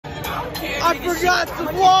I forgot to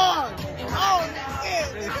vlog. Oh shit.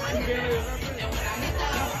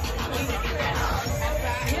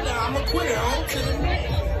 I'm a quitter.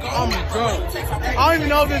 I'm drunk. I don't even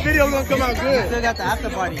know if this video is gonna come out good. Still got the after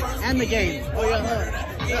party and the game. Oh yeah, huh?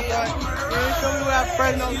 That's right. Man, show me what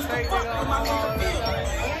Fresno State.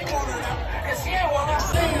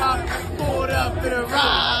 Pulled up in a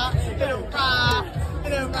ride,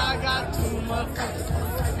 got too much.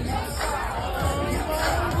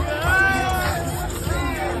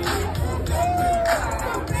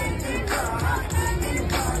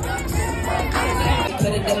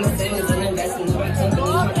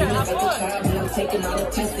 Taking all the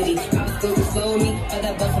custody. I was still slow me, I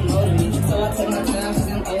got bustin' low me. So I take my time, cause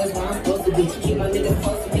I'm always where I'm supposed to be. Keep my niggas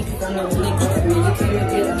close to me, cause I'm not really close to me. You can't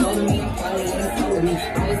get a hold of me, I'm probably gonna follow me.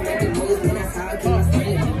 Always making moves, man, that's how I keep my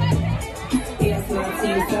sanity. Yeah, it's my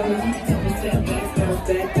team, 7 step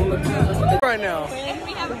back in my car. Right now.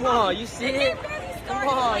 Come on, you see it? Come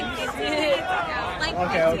on, you see it?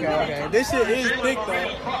 Okay. This shit is thick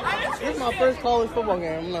though. This is my first college football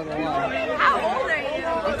game, I'm not gonna lie. How old are you?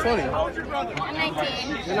 I'm 20. I'm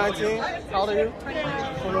 19. You're 19? How old are you?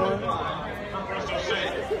 21.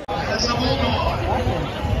 That's a bulldog.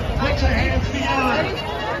 Put your hands together.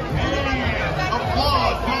 And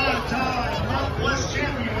applause, 5-time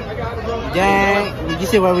champion. Dang, you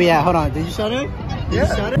see where we at? Hold on, did you show them? Did you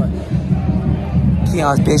show them?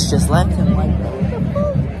 Keon's bitch just left him.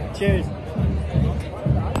 Cheers.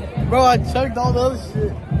 Bro, I chugged all the other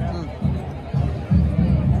shit.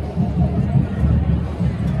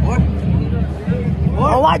 What?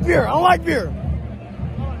 I like beer.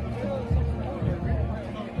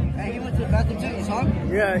 Hey, he went to the bathroom too, you saw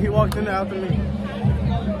him? Yeah, he walked in there after me.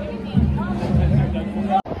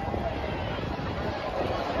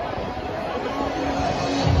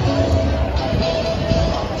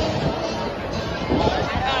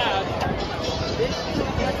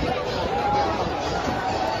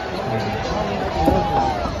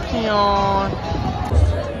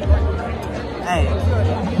 Hey,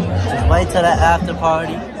 just wait till that after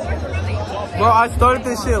party. Bro, I started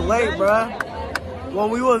this shit late, bro. When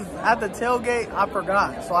we was at the tailgate, I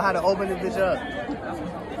forgot, so I had to open this bitch up.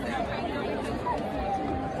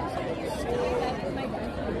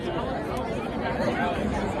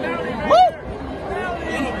 Woo!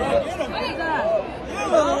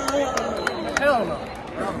 Hell no.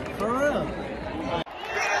 For real.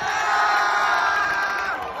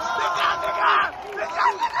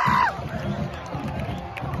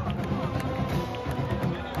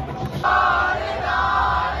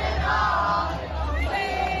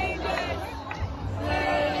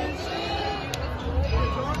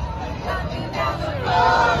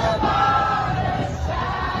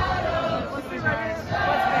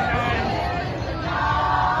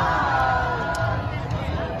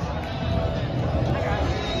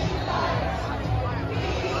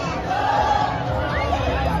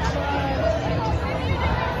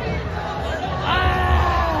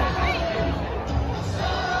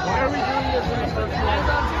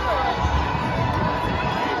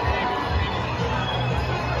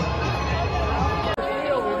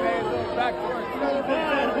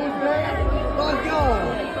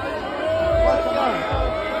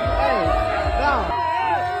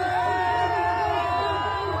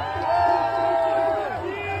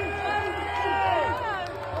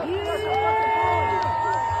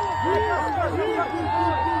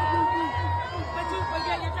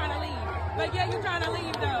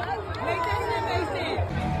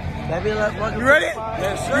 Baby, look, welcome You ready? to the party.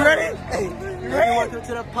 Yes, sir. You ready? Hey, you ready? Welcome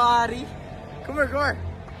to the party. Come here. Oh.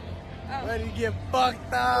 Ready to get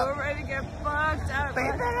fucked up. We're ready to get fucked up.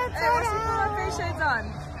 Hey, what's your face shades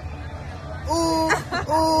on?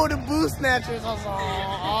 Ooh, the boo snatchers.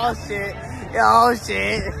 Oh shit. Oh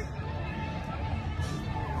shit.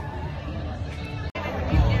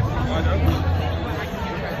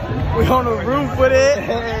 We on the roof with it.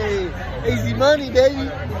 Hey, easy money, baby.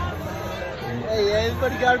 Hey,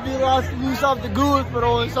 everybody gotta be lost loose off the goose, but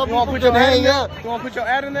only some people can hang up. You wanna put your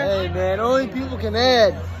ad in there? Hey, man, only people can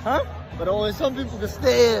add. Huh? But only some people can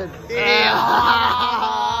stand. Yeah.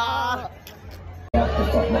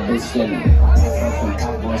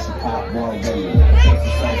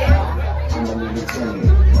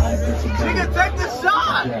 Nigga, take the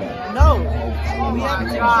shot! No. We have a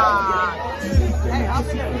shot. Hey, I'll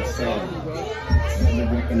see it.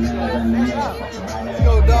 Let's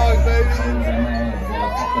go, dogs, baby.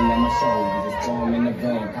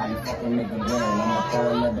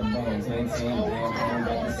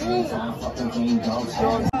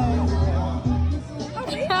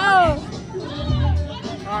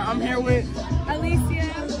 Alright, I'm here with Alicia,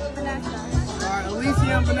 Vanessa. Alicia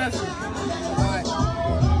Casey and Vanessa. Alright.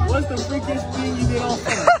 What's the freakiest thing you did all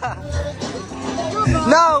summer?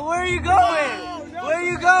 No, where are you going? Where are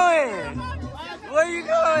you going? Where are you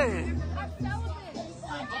going?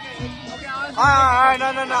 Alright, no.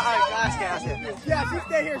 Alright, ask it. Yeah, she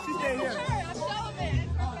stay here.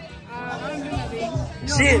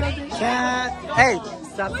 Shit. Cat. Hey,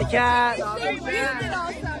 stop the cat. Let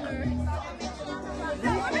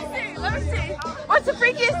me see. What's the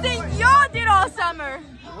freakiest thing y'all did all summer?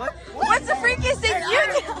 What? What's the freakiest thing you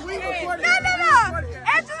did? No.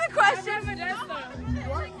 Answer the question.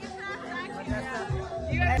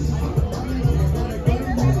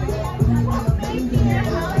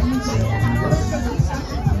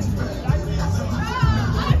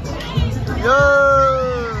 Yo.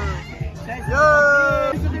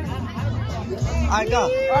 Alright, go.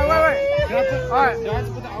 Alright, wait. Alright. Do I have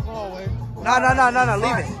to put the alcohol away? No,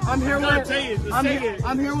 leave it. I'm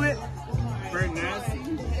here with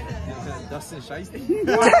Dustin Shiesty.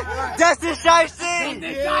 Dustin Shiesty!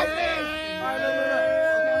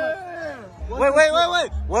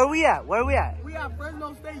 Wait. Where we at? We at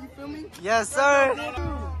Fresno State, you feel me? Yes, sir.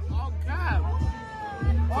 Oh, God.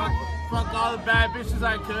 Fuck all the bad bitches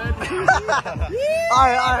I could.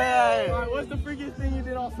 Alright. What's the freakiest thing you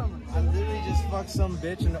did all summer? I literally just fucked some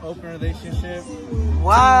bitch in an open relationship.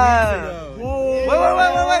 Wow. Whoa. Wait.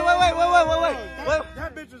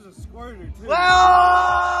 That bitch was a squirter too.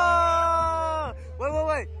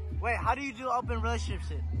 Wait, how do you do open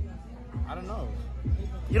relationship? I don't know.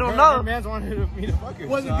 You don't Her know? man's wanted me to fuck her.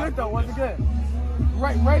 Was it good though? Was it good?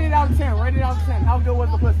 Rate it out of 10. How good was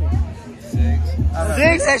the pussy? 6.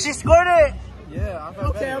 6 and she scored it. Yeah, I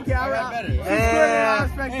felt better. Okay, I got better. Yeah.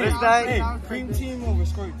 Respect. Hey, cream team over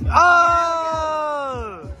squirt team.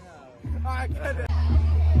 Oh! Alright, get it.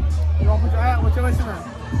 You want to put your ad? What's your Instagram?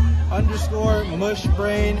 _ mush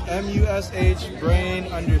brain MUSH brain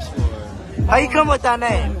 _. How you come with that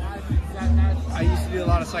name? I used to do a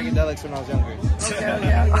lot of psychedelics when I was younger.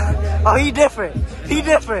 Okay. Oh, he different.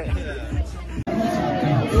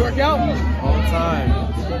 You work out? All the time.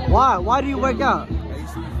 Why? Why do you work out? I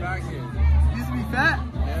used to be fat kid. You used to be fat?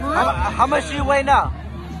 How much do you weigh now?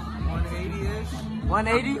 180-ish.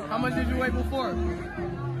 180? How much did you weigh before?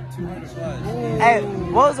 200 plus. Hey,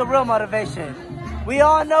 what was the real motivation? We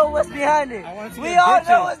all know what's behind it. I wanted to We get all bitches.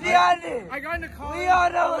 know what's behind it. I got in the car. We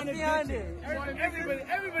all know what's behind it.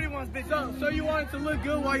 Everybody wants bitches. So you wanted to look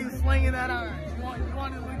good while you was slinging that iron. You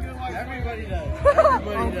wanted to look good while you Everybody does.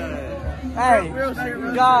 Everybody does. Hey, Real shit,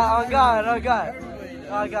 real God. Okay,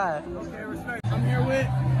 respect. I'm here with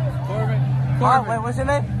Corbin. Wait, what's your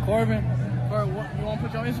name? Corbin. You want to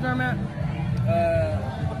put your Instagram at?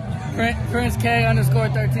 Prince K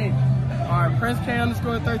 _13. Alright, Prince K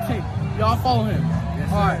 _13. Y'all follow him.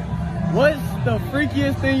 Yes, alright. What's the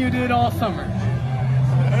freakiest thing you did all summer?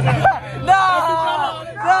 No!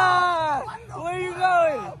 Where you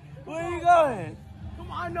going?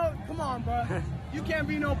 Come on, bro. You can't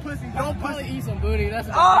be no pussy. Don't probably eat some booty. That's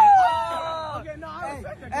Oh! Okay, no, I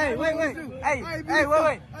respect that. Hey, wait. Hey,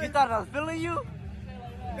 wait. You thought I was feeling you?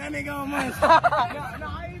 That nigga on my No,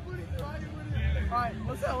 I ain't booty. Alright,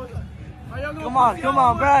 what's up? Come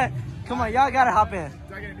on, bro. Come on, y'all gotta hop in. Do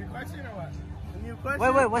I get a new question or what? A new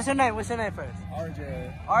question? Wait, what's your name? What's your name first?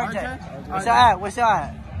 RJ. RJ. What's your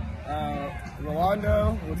at?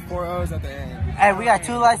 Rolando with 4 O's at the end. Hey, we got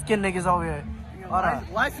 2 light-skinned niggas over here. Hold on.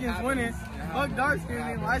 Light skin's winning. Fuck dark skin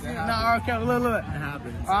and light skin. Nah, okay, look. It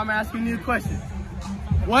happens. I'm asking you a question.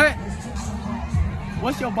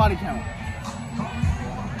 What's your body count?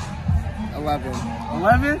 11.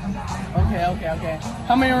 11? Okay.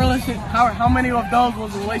 How many how many of those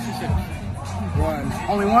was relationships? 1.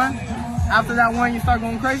 Only one? After that one, you start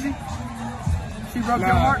going crazy? She broke your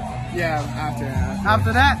heart? Yeah, after that.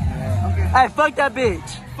 After that? Yeah. Okay. Hey, fuck that bitch.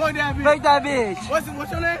 Fuck that bitch. Fuck that bitch. What's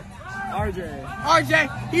your name? RJ. RJ.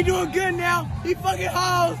 He doing good now. He fucking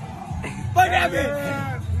hoes. Fuck that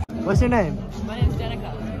bitch. What's your name? My name's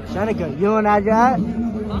Danica. Danica. You want to add your hat?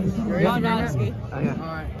 Okay. Okay.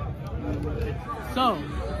 Alright. So,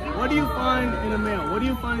 what do you find in a male? What do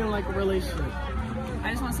you find in like a relationship? I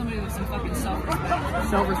just want somebody with some fucking self-respect.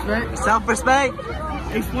 Self-respect? Self-respect?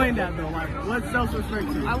 Explain that though. Like, what's self-respect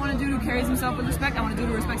to you? I want a dude who carries himself with respect. I want a dude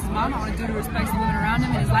who respects his mom. I want a dude who respects the women around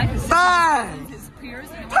him and his life, his sisters, Fine. his peers.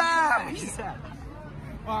 And Fine. It's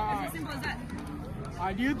Alright. as simple as that.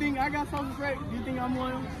 Alright, do you think I got self-respect? Do you think I'm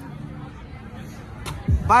loyal?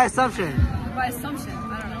 By assumption. By assumption,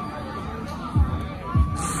 I don't know.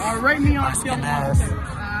 Rate me on a scale of 1 to 10.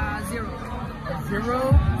 0.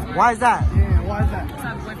 0? Why is that? Yeah, why is that? Let's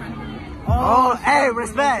have a boyfriend. Oh, hey,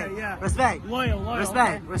 respect. Okay, yeah. Respect. Loyal.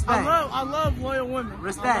 Respect, Okay. respect. I love loyal women.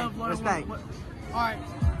 Respect, I love loyal respect. women. right.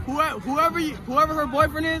 Whoever her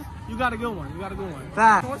boyfriend is, you got a good one. You got a good one.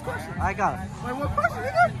 Fine. So what's the question? I got it. Wait, what question,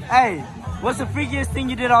 nigga? Hey, what's the freakiest thing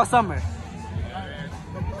you did all summer?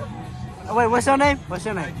 Wait, what's your name? What's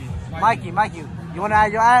your name? Mikey. You want to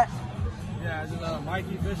add your ad? Yeah, it's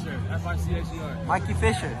Mikey Fisher, F-I-C-H-E-R. Mikey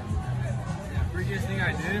Fisher. Yeah, freakiest thing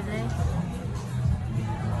I did, bro?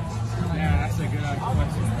 Yeah, that's a good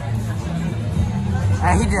question.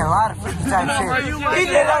 And he did a lot of freaky type shit. He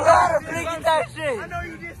did a lot of freaky type shit. I know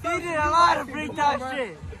you did. He did a lot of freaky type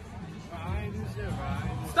shit. I ain't do shit,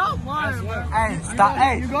 bro. Stop lying, bro. Hey, stop.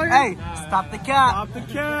 Hey, stop the cap. Stop the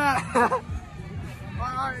cat. All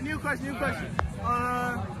right, new question.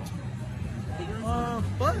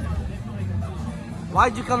 What?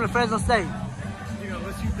 Why'd you come to Fresno State? Nigga,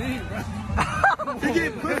 what you think, bro? To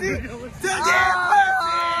get pussy?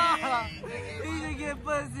 He didn't get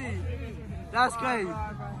pussy. That's crazy.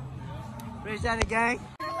 Rich and the gang.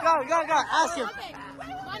 Go. Ask him. Okay,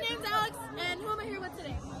 my name's Alex, and who am I here with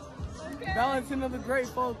today? Valentine of the Great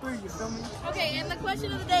 4-3, you feel me? Okay, and the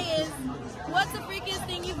question of the day is, what's the freakiest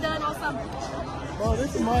thing you've done all summer? Bro,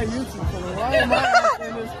 this is my YouTube channel. Why am I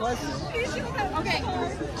asking this question? Okay.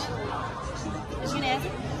 Is she gonna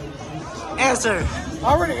answer? Answer. I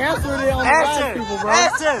already answered it on the last people, bro.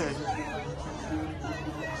 Answer.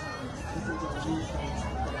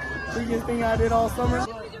 Biggest thing I did all summer?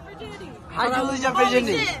 How'd you lose your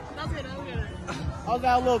virginity? That's good. I was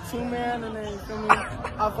at a little 2-man, and then, you feel me?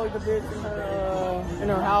 I fucked the bitch in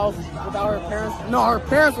her house without her parents. No, her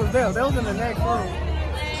parents was there. They was in the next room.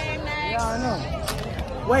 Yeah, I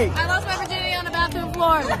know. Wait. I lost my virginity on the bathroom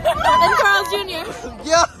floor. And Carl Jr.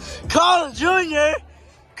 Yo, Carl Jr.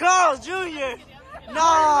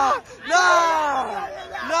 No.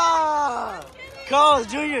 Carl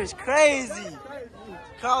Jr. is crazy.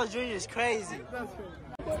 Carl Jr. is crazy.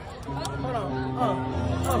 Hold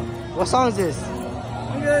on. What song is this?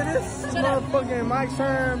 Nigga, this is motherfucking Mike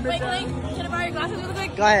Turn, bitch. Wait, can I borrow your glasses real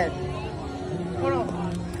quick? Go ahead. Hold on.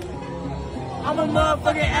 I'm a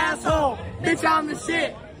motherfucking asshole. Bitch, I'm the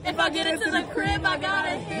shit. If I get into the crib, I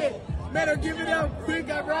gotta hit. Better give it up quick,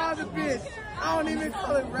 I robbed the bitch. I don't even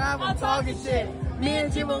call it rap, I'm talking shit. Me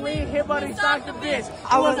and Jimmy hit buddy socked the bitch.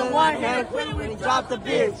 I was a one-hand quit when he dropped the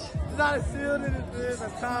bitch. Cause I done sealed in this bitch,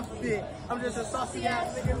 I'm time for bit. I'm just a saucy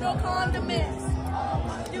ass nigga. No condiments.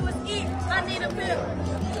 Do is eat. I need a pill.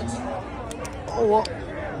 Oh, well,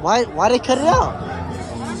 why they cut it out? I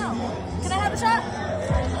don't know. Can I have a shot?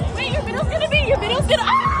 Wait, your video's gonna be.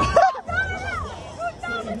 Ah!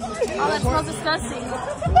 Oh, that smells disgusting. It's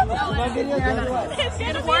gonna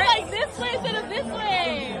be like this way instead of this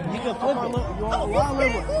way. You can flip it.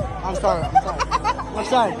 I'm sorry. It's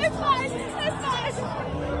fine. Did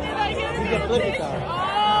I hear You can flip it though.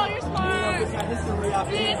 Oh, you're smart.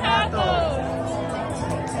 Please have those.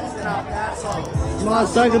 Small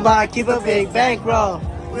talking about keep a big bankroll.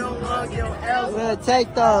 We'll mug your L. We'll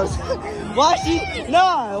take those. Why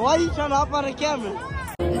are you trying to hop on the camera?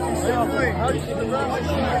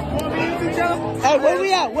 Hey, where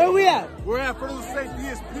we at? We're at Fresno State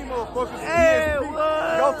DSP, motherfuckers. Hey, DSP.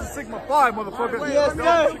 what? Delta Sigma Phi, motherfuckers. Yes,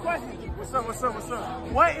 sir. What's up?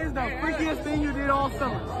 What is the freakiest thing you did all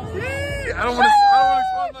summer? I don't want to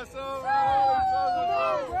expose myself.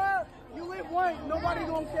 Bro, you live white, nobody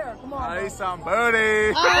gonna care. Come on. I ate some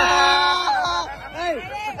birdie.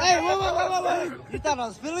 Hey, wait. You thought I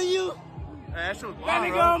was feeling you? Hey, that shit was bomb, Let me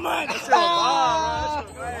bro. go, man. That shit was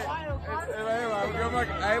bomb, man.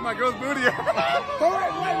 I ate my girl's booty.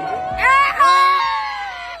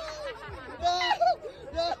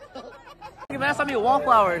 Man, some of you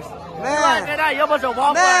wallflowers. Man. Yo, bunch of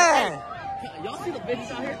wallflowers. Man. Y'all see the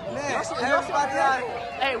bitches out here? Man, everybody out.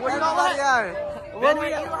 Hey, where y'all Everybody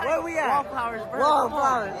at? out. Where we at? Wallflowers, bro.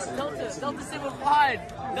 Wallflowers. Delta Sigma Phi.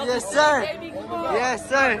 Yes, sir. Yes,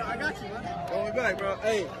 sir. I got you, man. Going back, bro.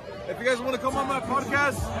 Hey, if you guys want to come on my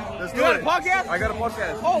podcast, let's do You got it. a podcast? I got a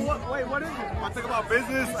podcast. Oh, wait, what is it? I talk about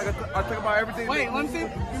business. I talk about everything. Wait, let me see. Give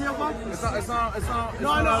me your phone. It's not No,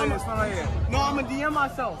 out here. No, I'm gonna DM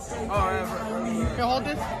myself. Oh, yeah. Can you hold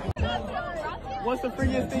this? What's the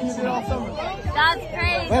freakiest thing you did all summer? That's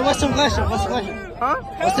crazy. Wait, what's the question? Huh?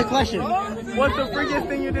 What's the question? What's the freakiest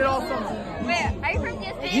thing you did all summer? Where? Are you from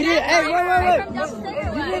DSP? You did. Hey, wait. Are you from Delta State or You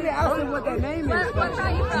what? didn't ask me what that name is. What town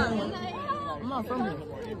are you from? I'm not from here.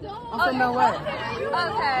 I'm from LA. But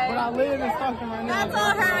Okay. I live in Stockton right now. That's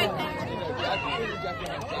all her right there.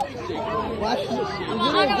 What?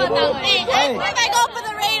 I'll go with that one. Hey, where I go for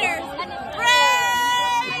the Raiders?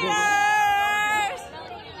 Raiders!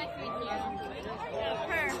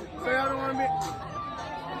 Her. So y'all don't want to be...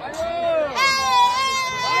 Hey!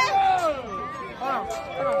 Hold on.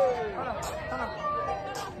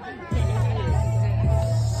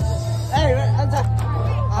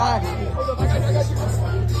 So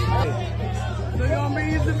you want me to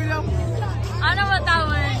use the video? I don't know about that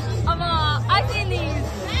one. I've seen these.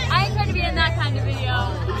 I ain't trying to be in that kind of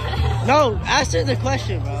video. No, answer the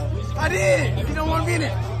question, bro. I did. You don't want to be in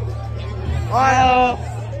it. All right.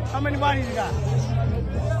 How many bodies you got?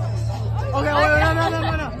 Okay, wait,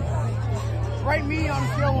 no. Rate me on a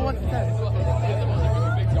scale of 1 to 10. 9?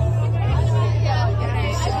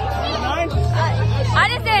 I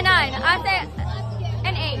didn't say a 9. I said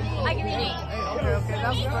an 8. I give you an 8. Okay,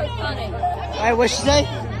 that's good. Hey, what'd she say?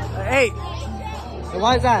 8. And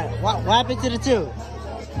why is that? What happened to the 2?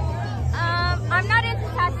 I'm not into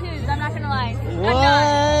tattoos. I'm not gonna lie.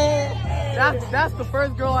 What? That's the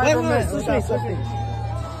first girl I ever met. Switch me.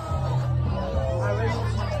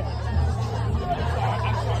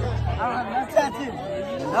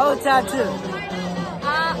 No tattoo.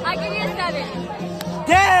 I give you a 7.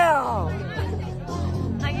 Damn!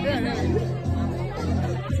 I give you a 7.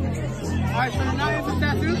 Alright, so you're not into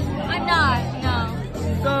tattoos? I'm not. No.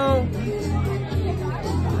 So,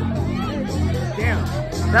 damn,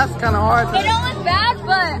 that's kind of hard. They don't look bad,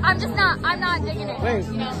 but I'm not digging it. Wait.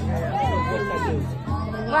 You know?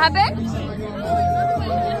 What happened?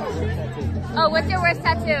 Oh, what's your worst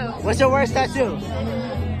tattoo? What's your worst tattoo?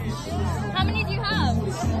 How many do you have?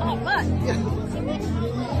 Oh, fuck.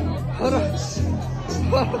 Hold on.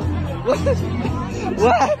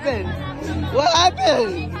 What happened? What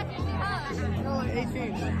happened?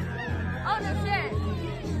 18. Oh, no shit.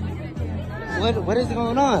 What is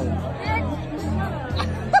going on?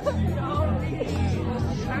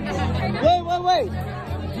 Wait.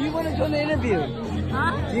 Do you want to join the interview?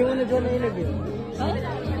 Huh? Do you want to join the interview? Huh? Do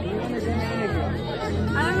you want to join the interview?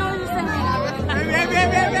 I don't know what you're saying.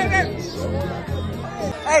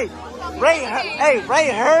 Hey,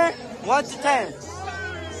 rate her 1 to 10.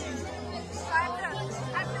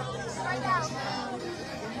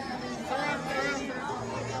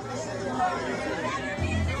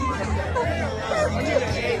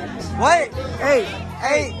 What? Hey,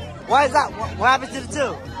 why is that? What happened to the 2? Oh,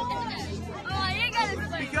 you gotta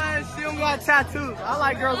explain. Because she don't got tattoos. I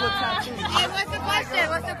like girls with tattoos. Hey, what's the question?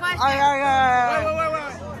 All right. Wait.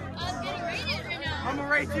 I was getting rated right now. I'm gonna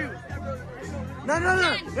rate you. No.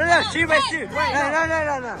 She rates you. No.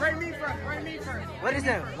 Rate me first. What is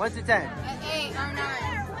it? 1 to 10. 8 or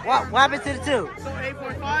 9. What happened to the 2? So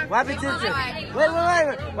 8.5? What happened to the 2? Wait.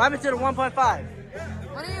 What happened to the 1.5?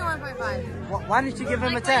 What do you mean 1.5? Why didn't you give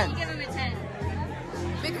him a Why 10? didn't you give him a 10?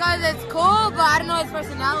 Because it's cool, but I don't know his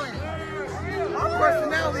personality. My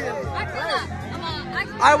personality is I feel that.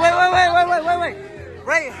 All right,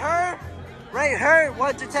 wait. Rate her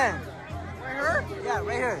 1 to 10. right here. Yeah,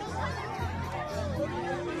 right here.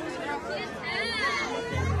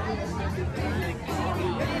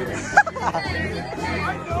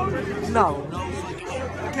 No.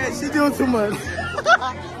 Okay, she's doing too much. No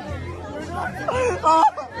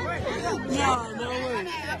way.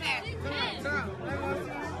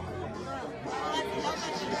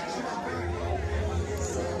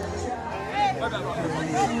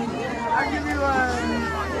 I give you a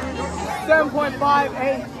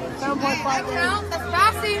 7.58. 7.58. That's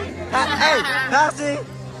passing. Hey, Passy.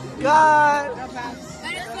 God.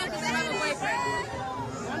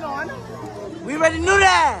 I know. We already knew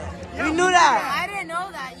that. We knew that. I didn't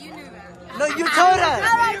know that. You knew that. No, you told us.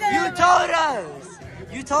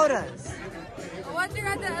 You told us. What's your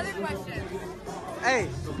other question? Hey,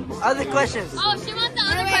 other questions. Oh, she wants the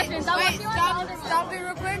other questions. Stop it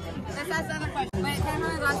real quick. Let's ask the other question. Wait, can I have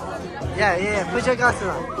my glasses? Yeah. Put your glasses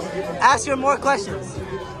on. Ask her more questions.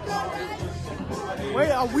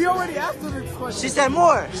 Wait, we already asked her this question. She said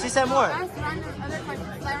more. Ask random other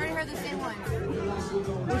questions. I already heard the same one.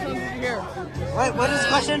 Which one did you hear? Wait, what is the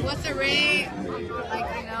question? What's the rate? Like,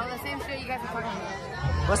 you know, the same shit you guys are talking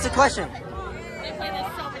about. What's the question? They play this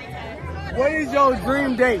so many times. What is your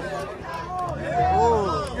dream date?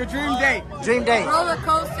 Ooh, Your dream date? dream date. Roller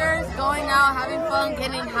coasters, going out, having fun,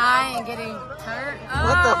 getting high, and getting hurt.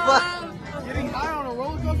 What the fuck? Getting high on a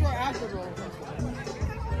roller coaster or after the roller coaster?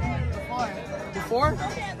 Before?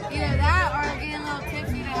 Either that or getting a little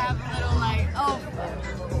tipsy to have a little, like,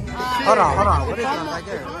 Hold on. What is I'm that right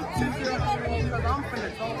there? I'm finna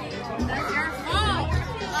talk. That's your fault.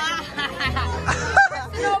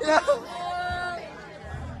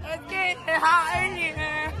 It's getting hot in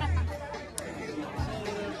here.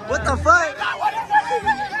 What the fuck?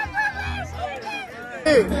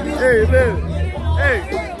 Hey.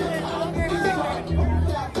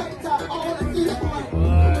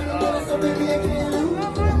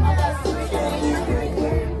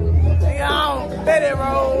 Yo, Betty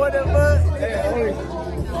roll, what the fuck?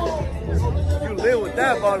 You live with that.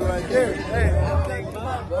 that bottle right there. Hey.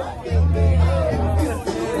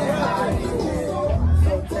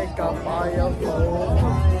 So take off all your clothes.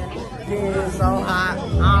 Getting so hot,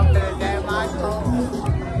 I'm finna get my clothes.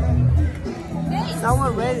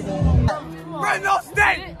 Someone ready. Fresno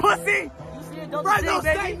State, pussy! Fresno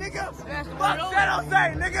State, nigga! Fuck Fresno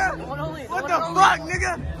State, nigga! What the fuck,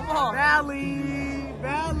 nigga? Come on. Valley.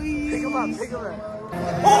 Pick him up.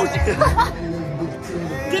 Oh, shit!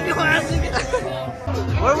 Get your ass, nigga!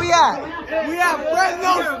 Where we at? We at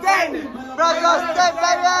Fresno State! Fresno State,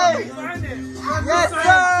 baby! Yes,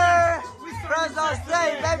 sir! Fresno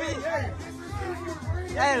State, baby!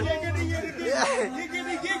 Hey.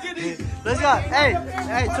 Let's go. Hey,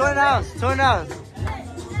 join the house.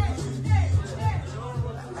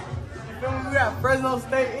 We at Fresno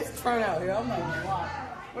State. It's turnout here. I'm not gonna lie.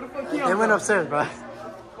 What the fuck you on? They went upstairs, bro.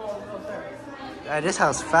 Hey, this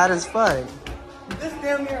house fat as fuck. This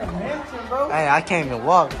damn near a mansion, bro. Hey, I can't even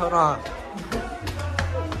walk. Hold on.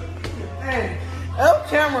 Hey, El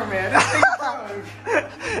cameraman. This thing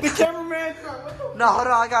the cameraman. No, hold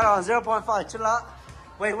on. I got it on 0.5. Chill out.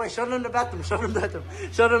 Wait. Show them the bathroom.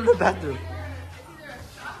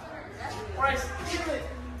 Are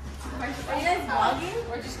you guys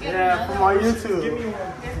vlogging? Yeah, from our YouTube. Give me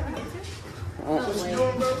one.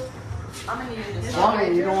 I'm gonna need this.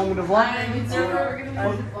 Vlogging? You don't want me to vlog? You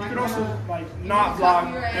can also like not vlog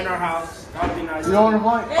in our house. That'd be nice. You don't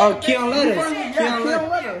want to vlog? Oh, Keon let us. Keon let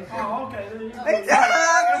us. Oh, okay.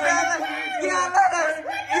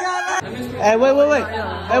 Hey,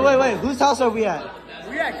 wait. Hey, whose house are we at?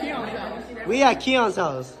 We at Keon's house. We at Keon's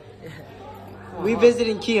house. We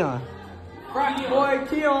visiting Keon. Frat boy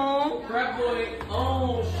Keon. Frat boy.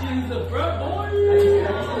 Oh, she's a frat boy.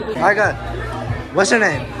 I got. What's your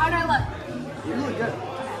name? How do I look? You look good.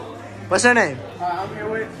 What's your name? I'm here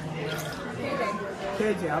with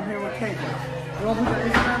KJ. I'm here with KJ. You want to put your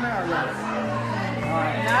Instagram there or not?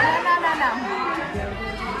 Alright.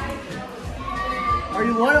 No. Are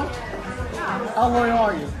you loyal? How loyal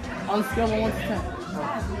are you? On a scale of 1 to 10.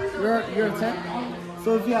 You're a 10? So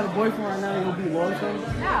if you had a boyfriend right now, you'll be loyal to him?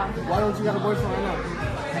 No. Why don't you got a boyfriend right now?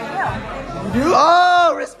 I You do?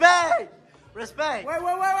 Oh, respect. Wait.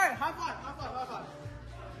 High five.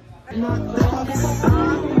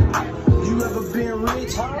 You ever been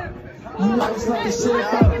rich? You always like to shit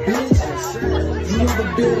about a bitch. You ever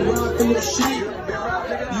been around for your shit? You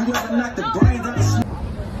ever knock the brains out of shit?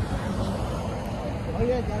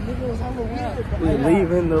 We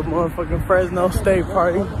leaving the motherfucking Fresno State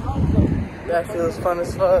party. That shit was fun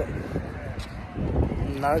as fuck.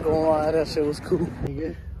 I'm not gonna lie, that shit was cool.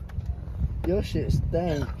 Nigga, your shit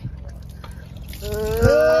stank.